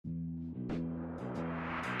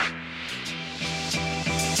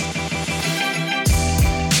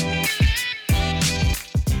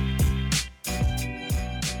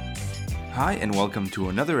Hi and welcome to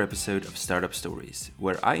another episode of Startup Stories,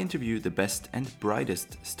 where I interview the best and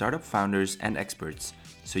brightest startup founders and experts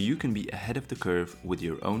so you can be ahead of the curve with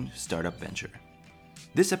your own startup venture.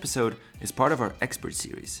 This episode is part of our Expert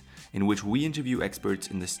Series, in which we interview experts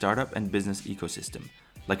in the startup and business ecosystem,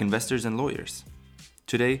 like investors and lawyers.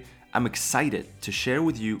 Today, I'm excited to share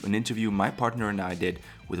with you an interview my partner and I did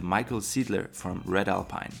with Michael Siedler from Red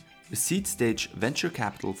Alpine, a seed-stage venture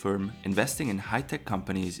capital firm investing in high-tech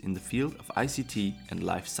companies in the field of ICT and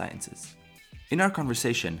life sciences. In our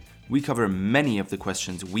conversation, we cover many of the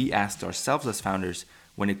questions we asked ourselves as founders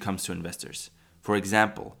when it comes to investors. For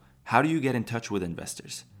example, how do you get in touch with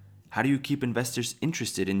investors? How do you keep investors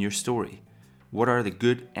interested in your story? What are the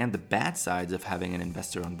good and the bad sides of having an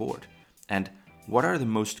investor on board? And what are the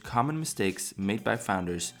most common mistakes made by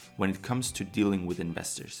founders when it comes to dealing with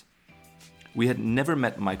investors? We had never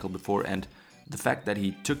met Michael before, and the fact that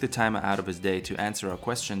he took the time out of his day to answer our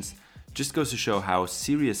questions just goes to show how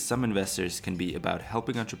serious some investors can be about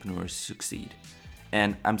helping entrepreneurs succeed.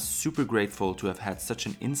 And I'm super grateful to have had such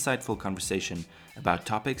an insightful conversation about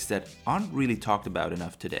topics that aren't really talked about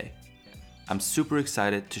enough today. I'm super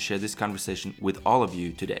excited to share this conversation with all of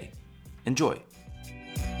you today. Enjoy!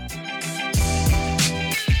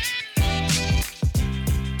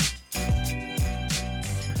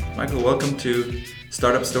 Michael, welcome to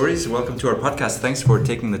Startup Stories. Welcome to our podcast. Thanks for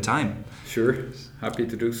taking the time. Sure, happy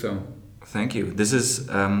to do so. Thank you. This is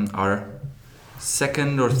our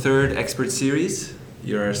second or third expert series.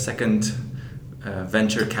 You're our second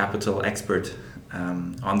venture capital expert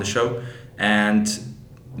on the show. And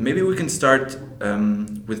maybe we can start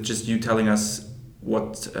with just you telling us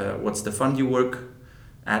what's the fund you work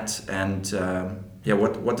at, and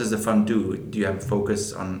what does the fund do? Do you have a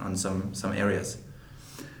focus on some areas?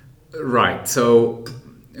 Right, so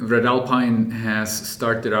Red Alpine has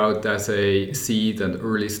started out as a seed and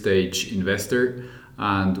early stage investor,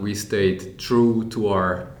 and we stayed true to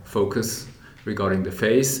our focus regarding the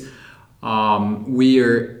phase. We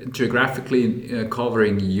are geographically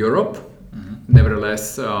covering Europe. Mm-hmm.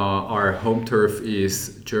 Nevertheless, our home turf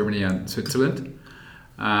is Germany and Switzerland,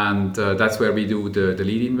 and that's where we do the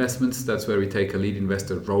lead investments. That's where we take a lead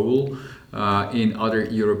investor role. In other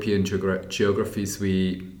European geographies,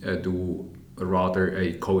 we do rather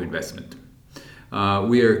a co-investment.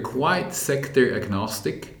 We are quite sector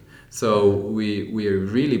agnostic, so we are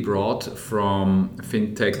really broad from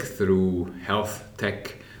fintech through health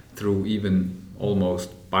tech through even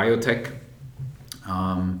almost biotech.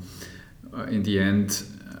 In the end,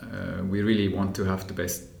 we really want to have the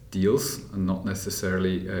best deals and not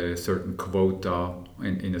necessarily a certain quota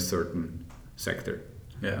in a certain sector.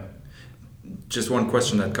 Yeah. Just one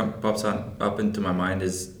question that pops up into my mind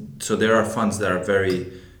is, so there are funds that are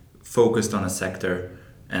very focused on a sector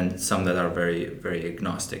and some that are very, very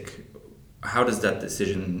agnostic. How is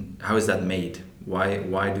that made?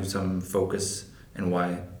 Why do some focus and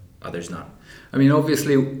why others not? I mean,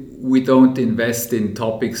 obviously, we don't invest in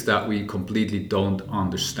topics that we completely don't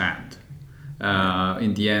understand.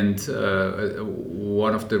 In the end,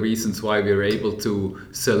 one of the reasons why we're able to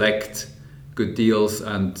select good deals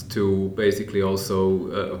and to basically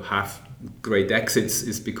also have great exits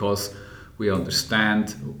is because we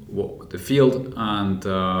understand the field and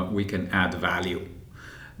we can add value.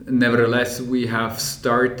 Nevertheless, we have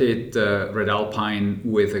started Red Alpine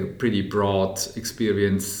with a pretty broad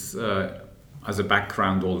experience as a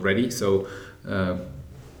background already. So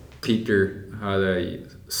Peter had a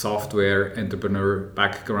software entrepreneur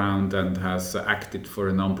background and has acted for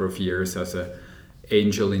a number of years as an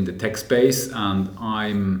angel in the tech space, and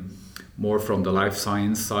I'm more from the life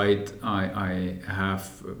science side. I have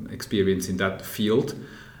experience in that field,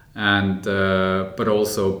 and but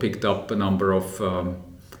also picked up a number of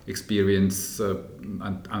experience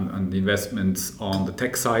and investments on the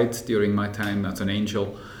tech side during my time as an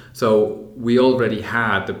angel. So we already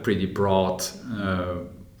had a pretty broad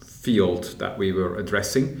field that we were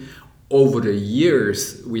addressing. Over the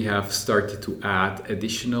years, we have started to add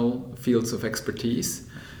additional fields of expertise.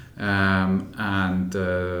 For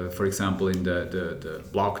example, in the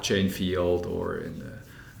blockchain field or in the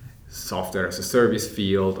software as a service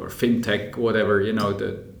field or fintech, whatever,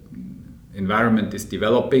 the environment is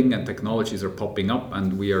developing and technologies are popping up,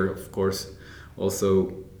 and we are, of course,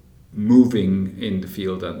 also moving in the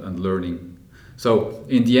field and learning. So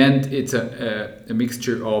in the end, it's a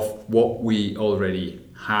mixture of what we already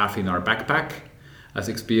have in our backpack as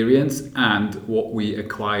experience and what we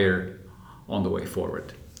acquire on the way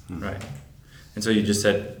forward. Mm-hmm. Right. And so you just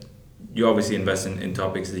said you obviously invest in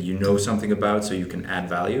topics that you know something about, so you can add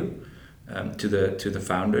value to the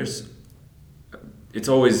founders. it's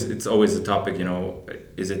always a topic, you know,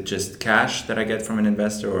 is it just cash that I get from an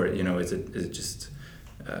investor, or, you know, is it just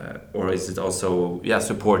or is it also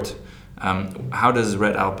support? How does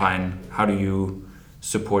Red Alpine, how do you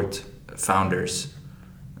support founders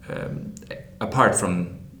apart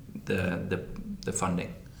from the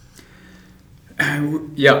funding?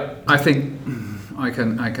 Yeah, I think I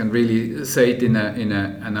can really say it in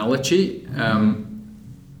a analogy.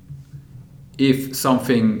 If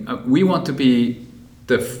something, we want to be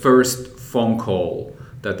the first phone call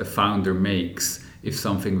that the founder makes if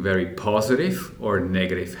something very positive or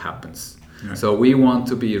negative happens. Right. So we want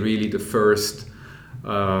to be really the first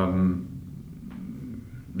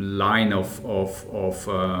line of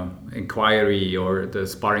inquiry, or the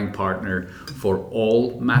sparring partner for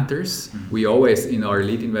all matters. Mm-hmm. We always, in our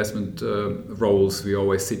lead investment roles, we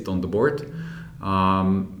always sit on the board.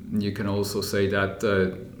 You can also say that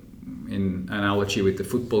in analogy with the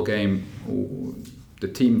football game, the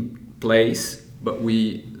team plays, but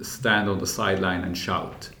we stand on the sideline and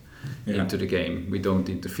shout into the game. We don't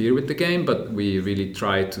interfere with the game, but we really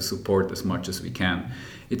try to support as much as we can.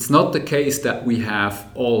 It's not the case that we have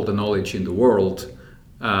all the knowledge in the world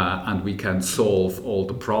and we can solve all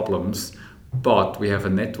the problems, but we have a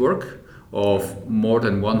network of more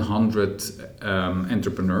than 100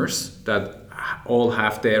 entrepreneurs that all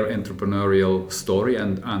have their entrepreneurial story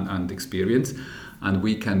and experience, and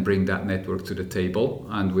we can bring that network to the table,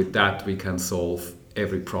 and with that we can solve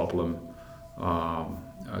every problem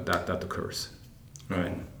that occurs.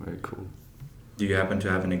 Right, very cool. Do you happen to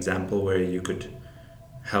have an example where you could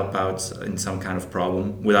help out in some kind of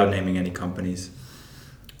problem without naming any companies?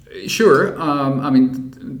 Sure. I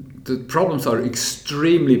mean, the problems are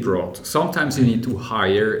extremely broad. Sometimes you need to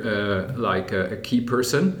hire like a key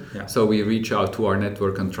person. Yeah. So we reach out to our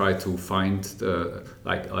network and try to find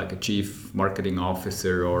like a chief marketing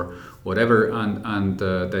officer or whatever, and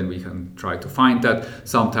then we can try to find that.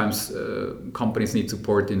 Sometimes companies need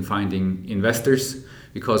support in finding investors,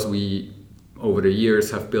 because we over the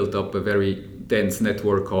years have built up a very dense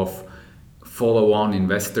network of follow-on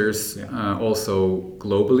investors, also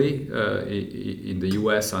globally, in the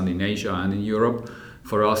US and in Asia and in Europe.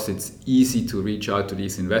 For us, it's easy to reach out to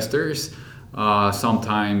these investors.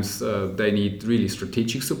 Sometimes they need really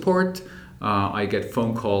strategic support. I get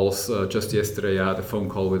phone calls. Just yesterday, I had a phone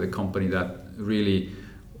call with a company that really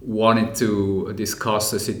wanted to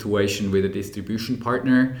discuss a situation with a distribution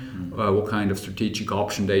partner, what kind of strategic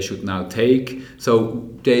option they should now take. So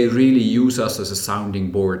they really use us as a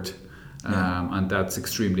sounding board. And that's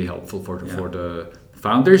extremely helpful for the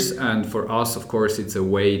founders, and for us, of course, it's a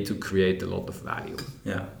way to create a lot of value.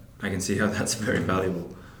 Yeah, I can see how that's very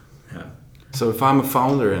valuable. Yeah. So if I'm a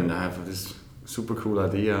founder and I have this super cool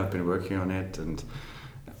idea, I've been working on it, and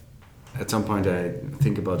at some point I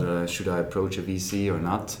think about should I approach a VC or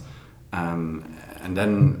not, and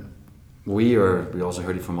then we also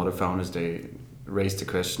heard it from other founders. They raised the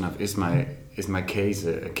question of is my case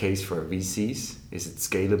a case for VCs? Is it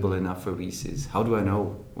scalable enough for VCs? How do I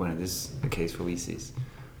know when it is a case for VCs?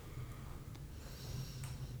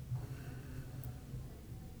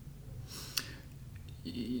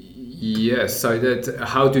 Yes, so that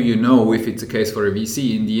how do you know if it's a case for a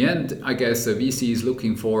VC? In the end, I guess a VC is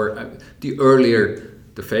looking for the earlier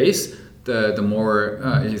the phase, the more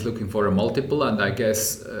he's looking for a multiple, and I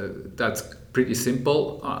guess that's pretty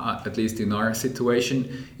simple, at least in our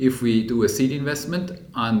situation. If we do a seed investment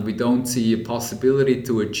and we don't see a possibility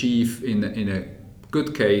to achieve in a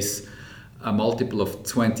good case a multiple of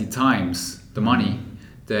 20 times the money,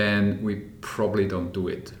 then we probably don't do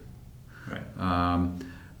it. Right.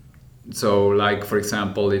 So like, for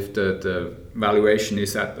example, if the valuation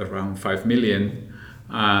is at around 5 million,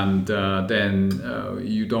 and then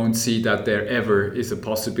you don't see that there ever is a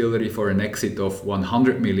possibility for an exit of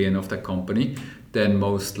 100 million of the company, then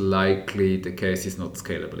most likely the case is not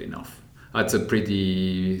scalable enough. That's a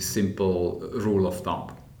pretty simple rule of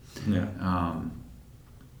thumb. Yeah.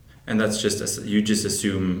 And that's just you just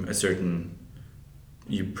assume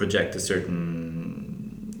you project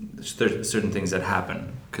certain things that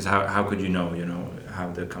happen, because how could you know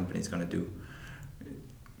how the company's going to do?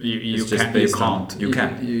 You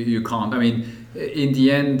can't. I mean, in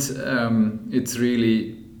the end, it's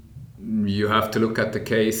really, you have to look at the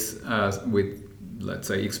case with, let's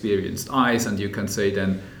say, experienced eyes, and you can say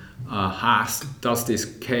then, does this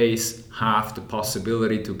case have the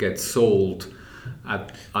possibility to get sold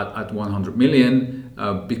at 100 million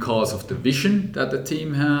because of the vision that the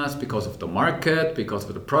team has, because of the market, because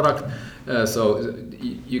of the product? So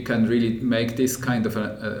you can really make this kind of an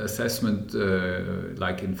assessment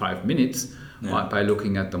like in 5 minutes, by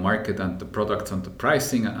looking at the market and the products and the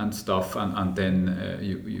pricing and stuff, and then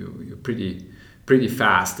you're pretty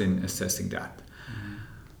fast in assessing that.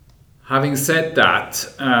 Having said that,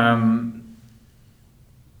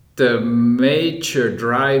 the major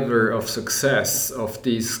driver of success of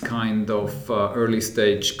these kind of early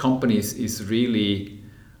stage companies is really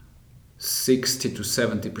 60 to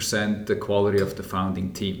 70% the quality of the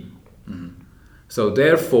founding team. So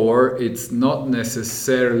therefore, it's not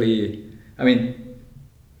necessarily, I mean,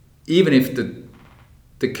 even if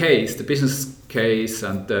the business case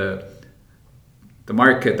and the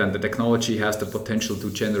market and the technology has the potential to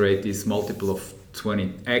generate this multiple of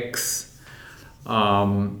 20x,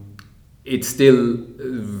 it still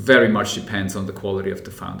very much depends on the quality of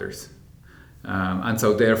the founders. And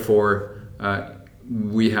so therefore,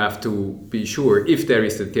 we have to be sure if there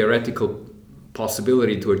is a theoretical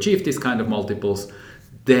possibility to achieve this kind of multiples,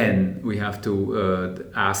 then we have to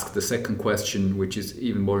ask the second question, which is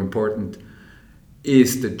even more important.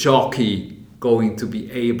 Is the jockey going to be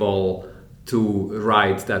able to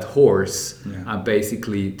ride that horse and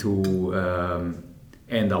basically to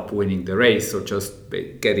end up winning the race, or just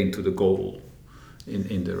getting to the goal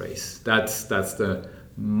in the race? That's the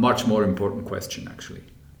much more important question, actually.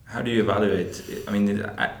 How do you evaluate? I mean,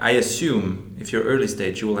 I assume if you're early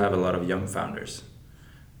stage, you will have a lot of young founders.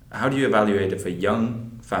 How do you evaluate if a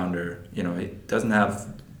young founder, it doesn't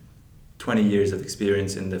have 20 years of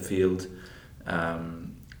experience in the field, and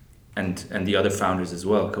the other founders as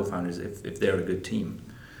well, co-founders, if they're a good team?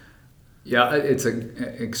 Yeah, it's an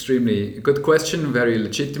extremely good question, very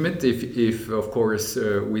legitimate. If of course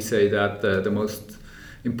we say that the most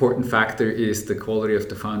important factor is the quality of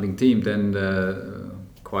the founding team, then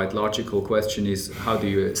quite logical question is, how do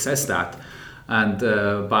you assess that? And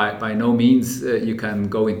by no means you can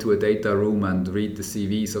go into a data room and read the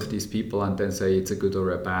CVs of these people and then say it's a good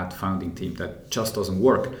or a bad founding team. That just doesn't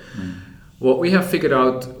work. What we have figured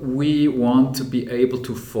out, we want to be able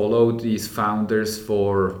to follow these founders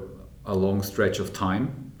for a long stretch of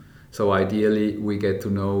time. So ideally we get to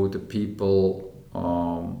know the people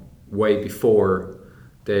way before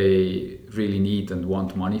they really need and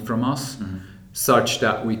want money from us. Such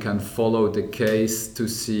that we can follow the case to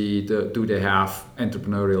see do they have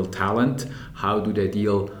entrepreneurial talent, how do they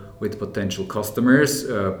deal with potential customers,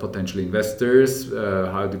 potential investors,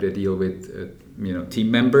 how do they deal with team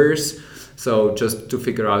members. So just to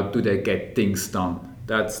figure out, do they get things done?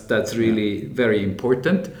 That's really very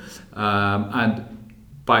important. And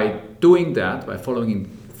by doing that, by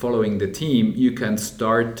following the team, you can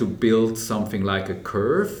start to build something like a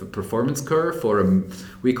curve, a performance curve, or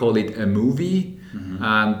we call it a movie.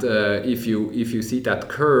 And if you see that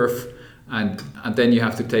curve, and then you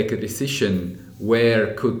have to take a decision,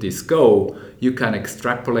 where could this go? You can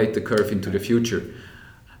extrapolate the curve into the future.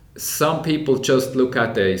 Some people just look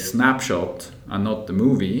at a snapshot and not the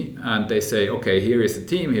movie, and they say, okay, here is a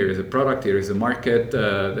team, here is a product, here is a market,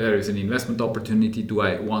 there is an investment opportunity. Do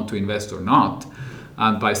I want to invest or not?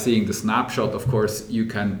 And by seeing the snapshot, of course, you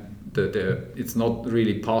can. It's not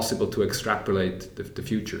really possible to extrapolate the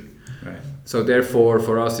future. Right. So therefore,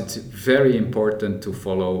 for us, it's very important to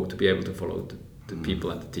be able to follow the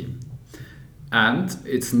people and the team. And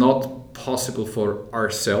it's not possible for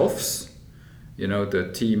ourselves,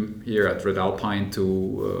 the team here at Red Alpine,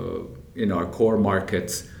 to in our core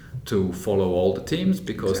markets, to follow all the teams,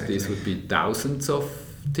 because these would be thousands of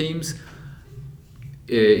teams.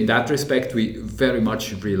 In that respect, we very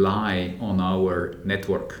much rely on our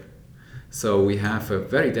network. So we have a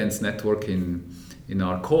very dense network in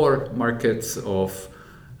our core markets of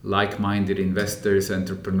like-minded investors,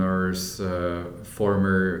 entrepreneurs,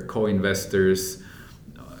 former co-investors,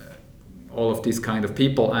 all of these kind of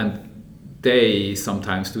people, and they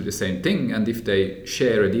sometimes do the same thing. And if they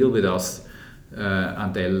share a deal with us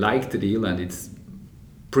and they like the deal and it's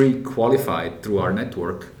pre-qualified through our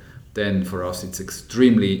network, then for us it's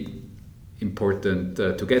extremely important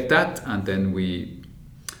to get that, and then we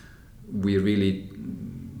really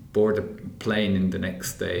board a plane in the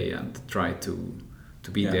next day and try to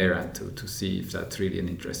be there and to see if that's really an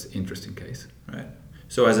interesting case. Right.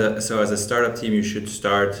 So as a startup team, you should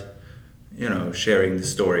start, sharing the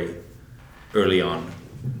story early on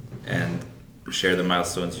and share the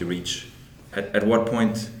milestones you reach. At what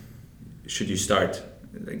point should you start?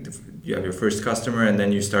 Like you have your first customer and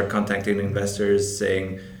then you start contacting investors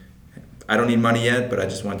saying, I don't need money yet, but I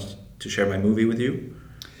just want to share my movie with you?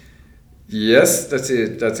 Yes, that's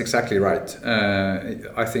it. That's exactly right.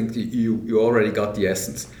 I think you already got the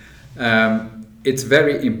essence. It's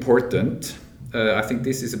very important. I think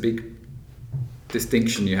this is a big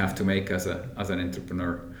distinction you have to make as an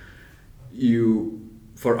entrepreneur. You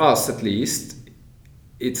for us at least,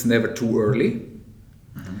 it's never too early.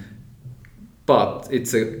 But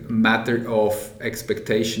it's a matter of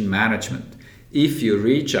expectation management. If you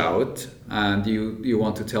reach out and you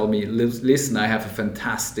want to tell me, listen, I have a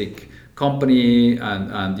fantastic company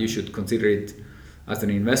and you should consider it as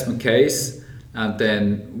an investment case, and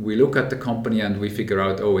then we look at the company and we figure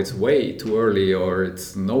out, oh, it's way too early or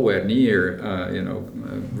it's nowhere near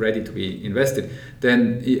ready to be invested,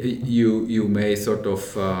 then you may sort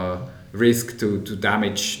of risk to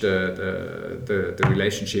damage the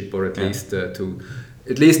relationship, or at least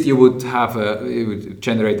you would it would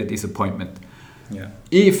generate a disappointment. Yeah.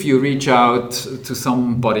 If you reach out to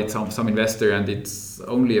somebody, some investor, and it's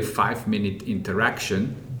only a 5-minute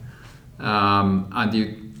interaction, and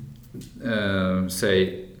you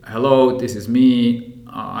say, hello, this is me,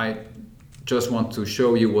 I just want to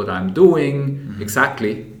show you what I'm doing,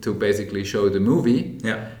 exactly to basically show the movie,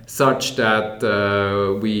 such that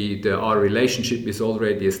our relationship is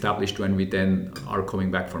already established when we then are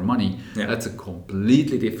coming back for money. That's a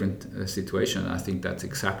completely different situation. I think that's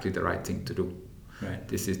exactly the right thing to do. Right.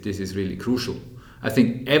 This is really crucial. I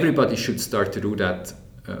think everybody should start to do that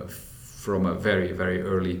from a very, very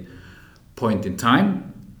early point in time.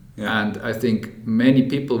 And I think many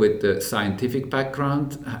people with the scientific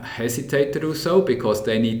background hesitate to do so because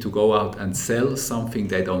they need to go out and sell something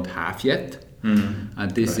they don't have yet.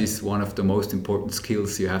 And this is one of the most important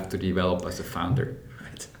skills you have to develop as a founder.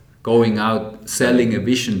 Right. Going out, selling a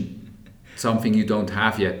vision, something you don't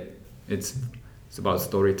have yet. It's about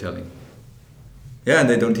storytelling. Yeah, and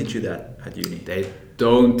they don't teach you that at uni. They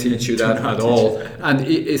don't teach you that at all. And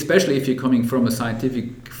especially if you're coming from a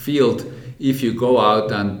scientific field, if you go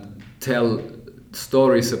out and tell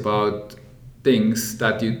stories about things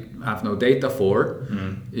that you have no data for,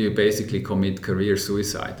 you basically commit career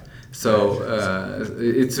suicide. So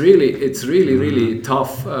it's really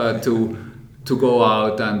tough to go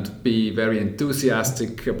out and be very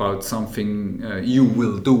enthusiastic about something you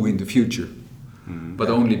will do in the future. But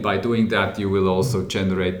only by doing that you will also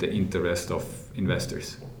generate the interest of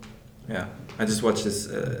investors. Yeah, I just watched this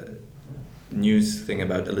news thing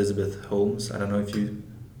about Elizabeth Holmes. I don't know if you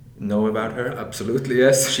know about her. Absolutely,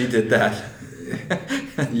 yes. She did that.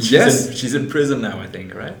 Yes. She's in prison now, I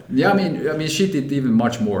think, right? Yeah, I mean, she did even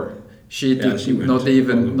much more. She did she not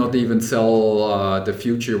even sell the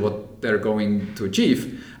future, what they're going to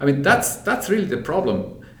achieve. I mean, that's really the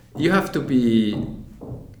problem. You have to be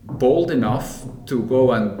bold enough to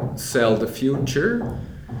go and sell the future.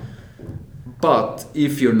 But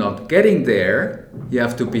if you're not getting there, you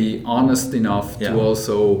have to be honest enough to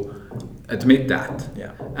also admit that.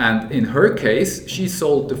 Yeah. And in her case, she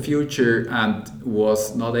sold the future and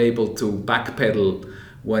was not able to backpedal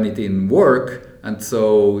when it didn't work. And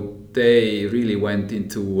so they really went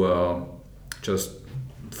into just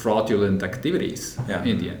fraudulent activities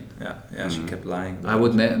in the end. Yeah, she kept lying. I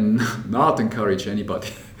would not encourage anybody.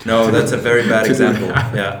 No, that's a very bad example.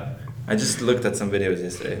 Yeah. I just looked at some videos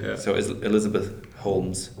yesterday. Yeah. So Elizabeth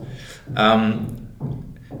Holmes.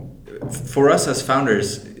 For us as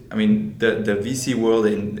founders, I mean, the VC world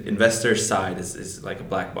in investor side is like a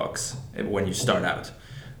black box when you start out.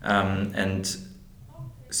 And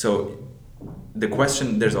so the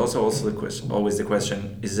question, there's also the question, always the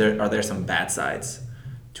question, are there some bad sides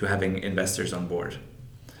to having investors on board?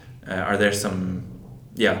 Are there some,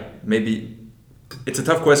 maybe it's a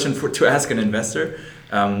tough question to ask an investor,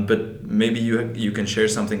 but maybe you can share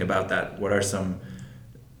something about that. What are some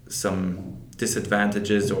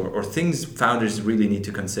disadvantages or things founders really need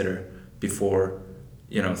to consider before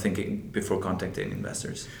contacting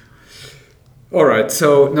investors? All right.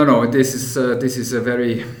 So no, this is a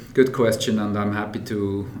very good question, and I'm happy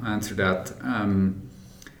to answer that.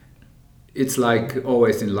 It's like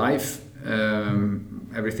always in life,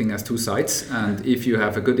 everything has two sides, and if you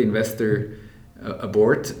have a good investor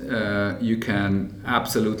aboard, you can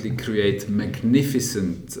absolutely create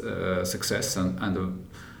magnificent success and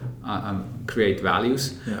create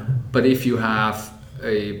values. Yeah. But if you have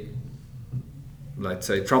a, let's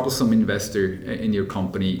say, troublesome investor in your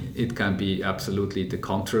company, it can be absolutely the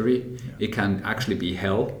contrary. Yeah. It can actually be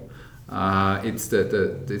hell.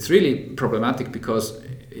 It's really problematic because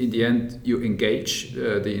in the end you engage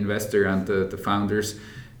the investor and the founders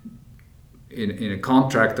in a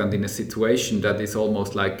contract and in a situation that is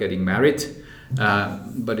almost like getting married,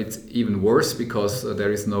 but it's even worse because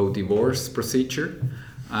there is no divorce procedure,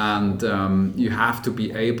 and you have to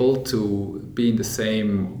be able to be in the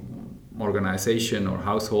same organization or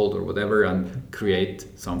household or whatever and create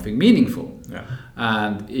something meaningful. Yeah.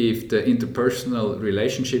 And if the interpersonal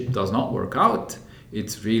relationship does not work out,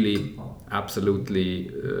 it's really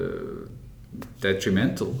absolutely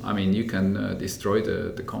detrimental. I mean, you can destroy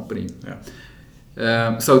the company.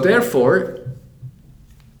 Yeah. So therefore,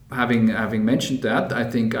 having mentioned that, I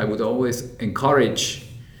think I would always encourage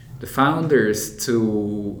the founders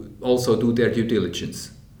to also do their due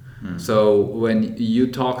diligence. So when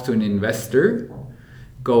you talk to an investor,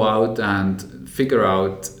 go out and figure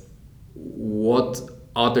out what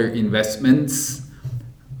other investments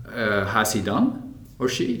has he done or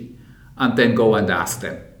she, and then go and ask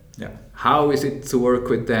them. Yeah. How is it to work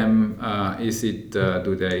with them? Is it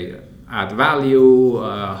do they add value?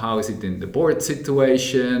 How is it in the board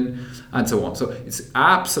situation, and so on? So it's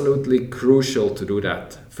absolutely crucial to do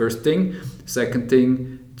that. First thing. Second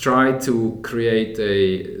thing, try to create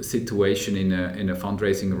a situation in a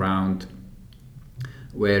fundraising round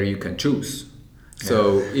where you can choose. Yeah.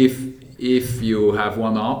 So if you have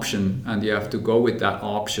one option and you have to go with that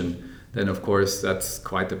option, then of course that's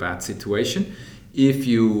quite a bad situation. If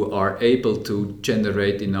you are able to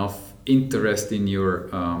generate enough interest in your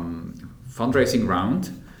fundraising round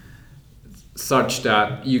such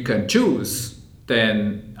that you can choose,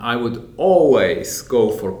 then I would always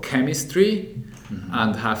go for chemistry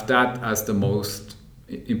and have that as the most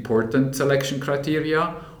important selection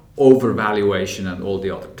criteria over valuation and all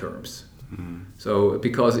the other terms. So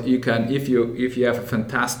because you can, if you have a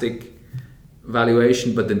fantastic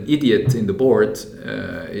valuation but an idiot in the board,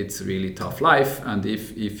 it's really tough life. And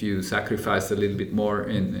if you sacrifice a little bit more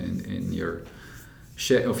in your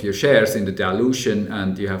share of your shares in the dilution,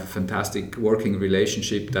 and you have a fantastic working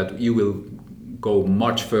relationship, that you will go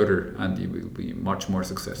much further and you will be much more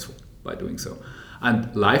successful by doing so.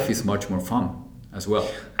 And life is much more fun as well.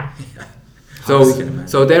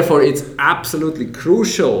 So therefore it's absolutely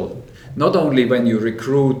crucial, not only when you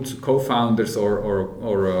recruit co-founders or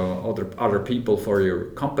other people for your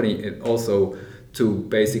company, it also to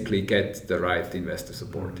basically get the right investor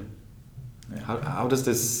support. Yeah. How does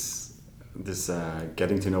this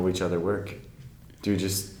getting to know each other work? Do you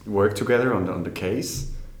just work together on the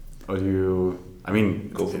case, or do you? I mean,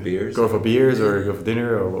 go for beers. Go for beers or go for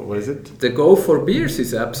dinner, or what is it? The go for beers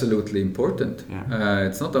is absolutely important. Yeah.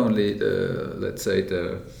 It's not only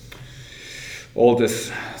all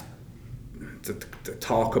this the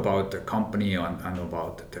talk about the company and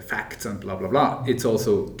about the facts and blah blah blah. It's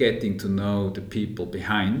also getting to know the people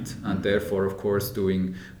behind, and therefore, of course,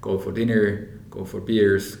 go for dinner, go for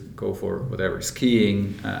beers, go for whatever,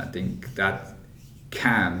 skiing. I think that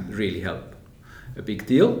can really help a big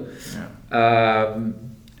deal. Yeah.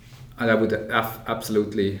 And I would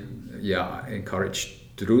absolutely encourage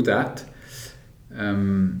to do that.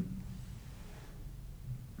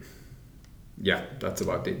 That's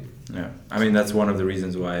about it. Yeah, I mean that's one of the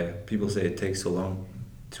reasons why people say it takes so long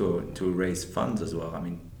to raise funds as well. I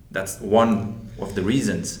mean that's one of the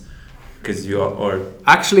reasons, because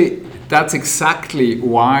actually that's exactly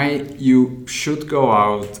why you should go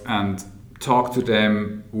out and talk to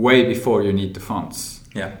them way before you need the funds.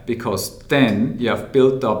 Yeah. Because then you have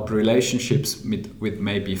built up relationships with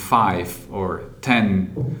maybe 5 or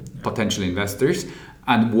 10 potential investors,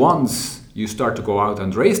 and once you start to go out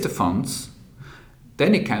and raise the funds,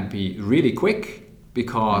 then it can be really quick,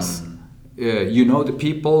 because you know the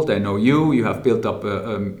people, they know you, you have built up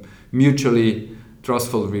a mutually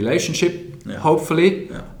trustful relationship, hopefully,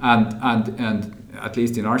 and at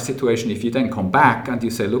least in our situation, if you then come back and you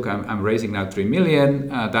say, look, I'm raising now 3 million,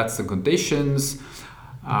 that's the conditions,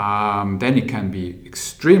 then it can be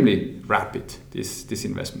extremely rapid, this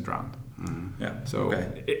investment round. Yeah. So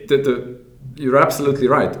you're absolutely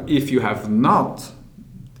right. If you have not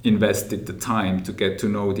invested the time to get to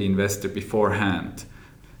know the investor beforehand,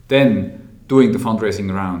 then doing the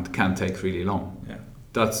fundraising round can take really long. Yeah.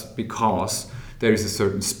 That's because there is a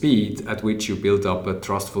certain speed at which you build up a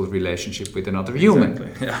trustful relationship with another human.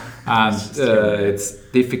 Exactly. Yeah. And it's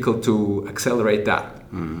difficult to accelerate that.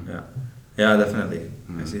 Yeah, definitely.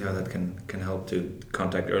 I see how that can help to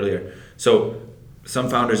contact earlier. So some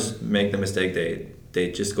founders make the mistake,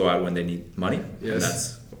 they just go out when they need money. Yes. And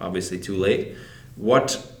that's obviously too late.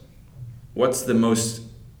 What's the most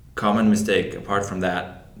common mistake apart from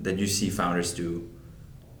that you see founders do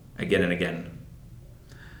again and again?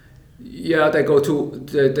 Yeah, they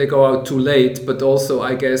go out too late, but also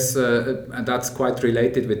I guess, and that's quite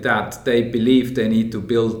related with that, they believe they need to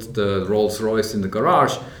build the Rolls-Royce in the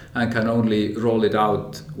garage and can only roll it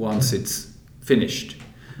out once it's finished.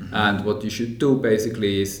 And what you should do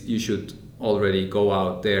basically is you should already go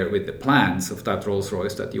out there with the plans of that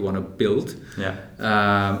Rolls-Royce that you want to build,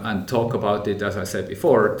 and talk about it, as I said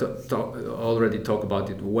before, already talk about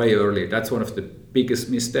it way earlier. That's one of the biggest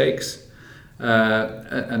mistakes.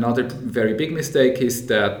 Another very big mistake is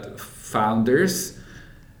that founders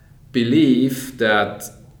believe that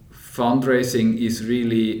fundraising is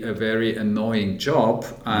really a very annoying job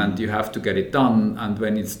and you have to get it done, and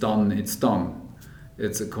when it's done, it's done.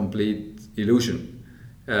 It's a complete illusion.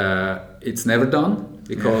 It's never done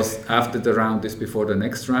because after the round is before the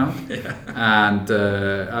next round. And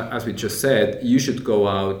as we just said, you should go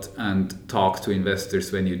out and talk to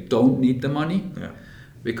investors when you don't need the money,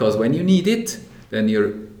 because when you need it, then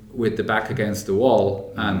you're with the back against the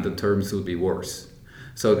wall and the terms will be worse.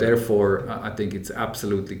 So therefore, I think it's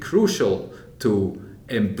absolutely crucial to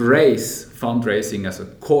embrace fundraising as a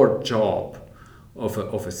core job of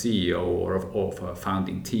a CEO or of a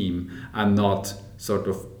founding team, and not sort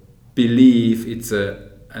of believe it's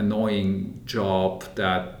a annoying job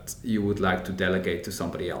that you would like to delegate to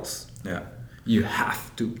somebody else. Yeah. You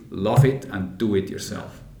have to love it and do it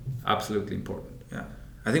yourself. Absolutely important. Yeah.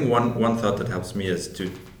 I think one thought that helps me is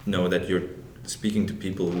to know that you're speaking to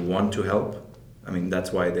people who want to help. I mean,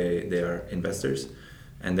 that's why they are investors,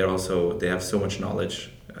 and they have so much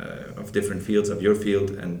knowledge of different fields of your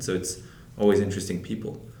field, and so it's always interesting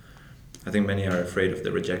people. I think many are afraid of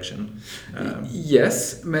the rejection.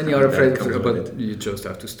 Yes, many are afraid, but you just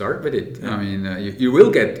have to start with it. Yeah. I mean, you will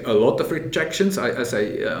get a lot of rejections. I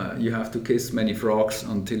say you have to kiss many frogs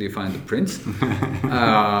until you find the prince.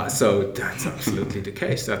 So that's absolutely the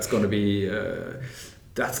case. That's going to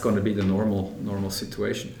be the normal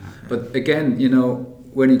situation. But again,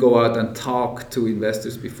 when you go out and talk to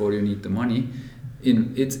investors before you need the money,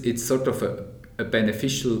 it's sort of a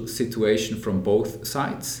beneficial situation from both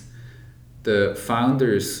sides. The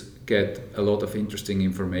founders get a lot of interesting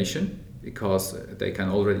information because they can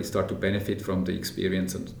already start to benefit from the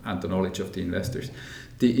experience and the knowledge of the investors.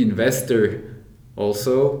 The investor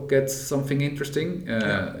also gets something interesting.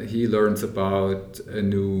 He learns about a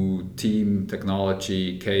new team,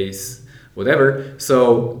 technology, case, whatever.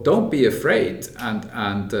 So don't be afraid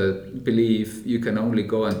and believe you can only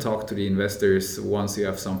go and talk to the investors once you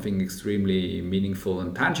have something extremely meaningful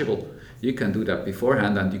and tangible. You can do that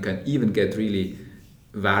beforehand, and you can even get really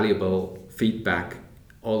valuable feedback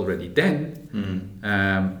already then.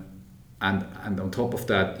 And on top of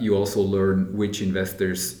that, you also learn which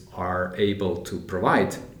investors are able to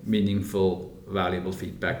provide meaningful, valuable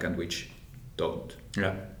feedback and which don't.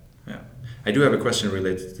 Yeah. I do have a question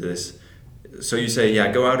related to this. So you say,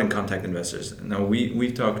 go out and contact investors. Now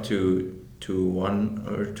we've talked to one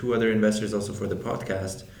or two other investors also for the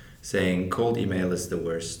podcast, saying cold email is the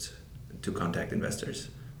worst to contact investors.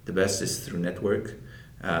 The best is through network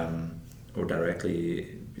or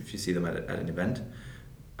directly if you see them at an event.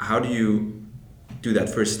 How do you do that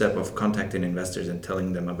first step of contacting investors and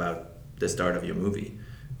telling them about the start of your movie?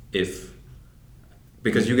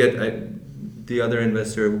 Because you get the other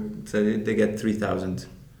investor said they get 3,000.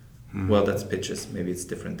 Well, that's pitches. Maybe it's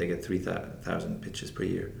different. They get 3,000 pitches per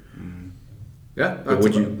year. Yeah,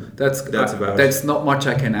 that's not much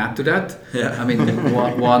I can add to that. Yeah. I mean,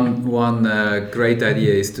 one great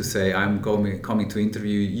idea is to say I'm coming to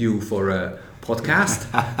interview you for a podcast,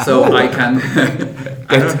 so I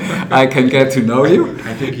can get to know you.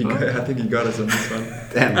 I think he got us on this one.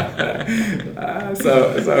 Damn.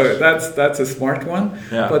 So that's a smart one.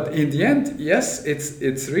 Yeah. But in the end, yes,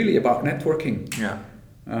 it's really about networking. Yeah.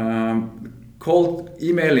 Cold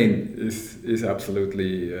emailing is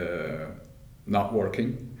absolutely not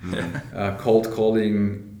working. Yeah. Cold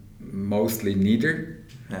calling, mostly neither.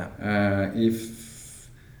 Yeah. If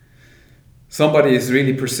somebody is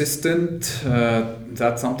really persistent,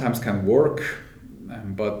 that sometimes can work,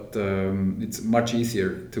 but it's much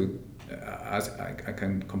easier to, as I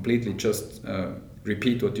can completely just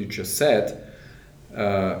repeat what you just said,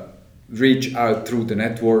 reach out through the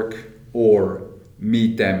network or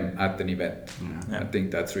meet them at an event. Yeah. I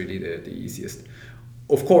think that's really the easiest.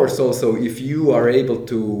 Of course, also, if you are able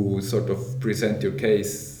to sort of present your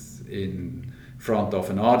case in front of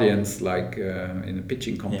an audience, like in a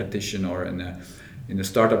pitching competition or in a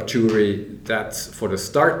startup jury, that's for the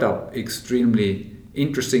startup extremely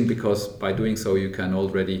interesting, because by doing so you can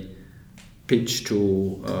already pitch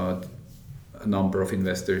to a number of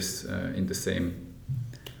investors in the same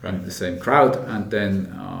crowd, and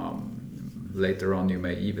then later on you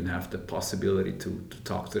may even have the possibility to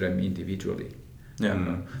talk to them individually.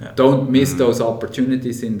 Yeah. Don't miss those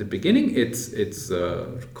opportunities in the beginning. It's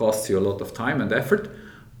costs you a lot of time and effort,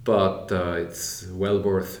 but it's well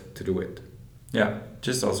worth to do it. Yeah,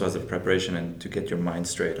 just also as a preparation and to get your mind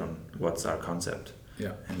straight on what's our concept.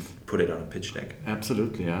 Yeah, and put it on a pitch deck.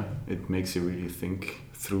 Absolutely, yeah. It makes you really think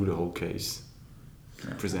through the whole case,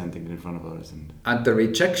 presenting it in front of others, and the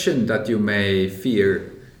rejection that you may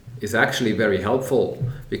fear is actually very helpful,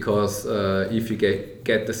 because if you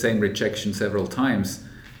get the same rejection several times,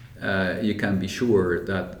 you can be sure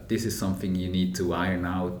that this is something you need to iron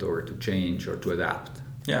out or to change or to adapt.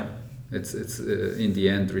 Yeah. It's in the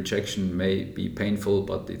end, rejection may be painful,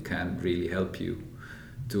 but it can really help you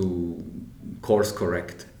to course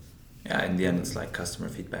correct. Yeah, in the end, it's like customer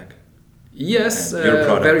feedback. Yes, your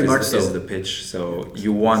product very is, much so. is the pitch, so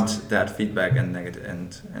you want that feedback and negative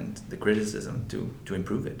and the criticism to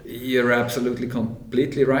improve it. You're absolutely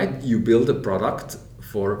completely right. You build a product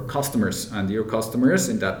for customers, and your customers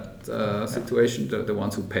in that situation, the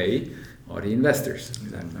ones who pay, are the investors.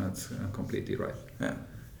 Exactly. That's completely right. Yeah.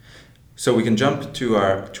 So we can jump to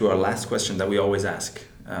our last question that we always ask.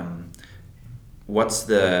 What's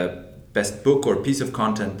the best book or piece of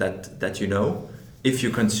content that you know, if you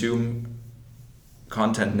consume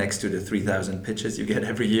content next to the 3,000 pitches you get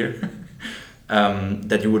every year,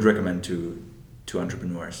 that you would recommend to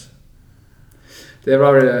entrepreneurs? There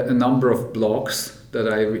are a number of blogs that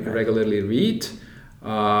I regularly read.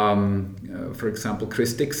 For example,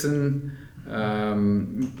 Chris Dixon,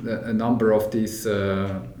 a number of these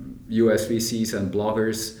US VCs and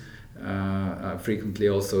bloggers, frequently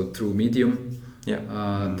also through Medium,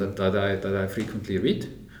 that I frequently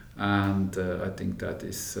read. And I think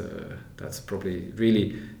that's probably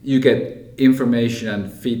really, you get information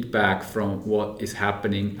and feedback from what is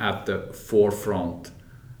happening at the forefront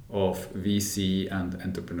of VC and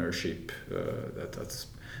entrepreneurship. That's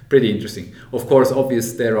pretty interesting. Of course,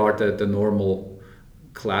 there are the normal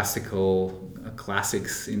classics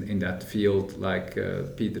in that field, like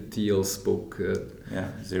Peter Thiel's book,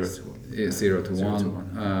 Zero to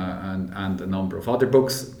One, and a number of other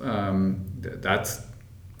books. That's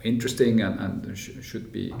interesting and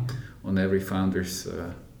should be on every founder's,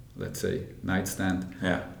 let's say, nightstand.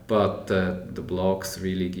 Yeah. But the blogs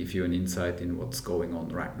really give you an insight in what's going on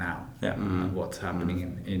right now. Yeah. And what's happening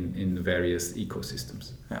in various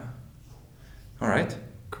ecosystems. Yeah. All right.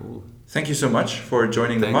 Cool. Thank you so much for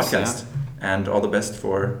joining the podcast, and all the best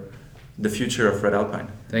for the future of Red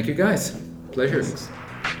Alpine. Thank you, guys. Pleasure. Thanks.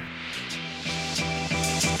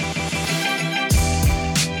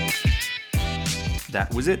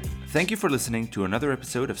 That was it. Thank you for listening to another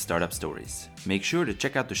episode of Startup Stories. Make sure to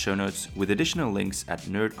check out the show notes with additional links at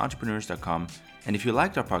nerdentrepreneurs.com. And if you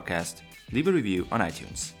liked our podcast, leave a review on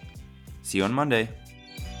iTunes. See you on Monday.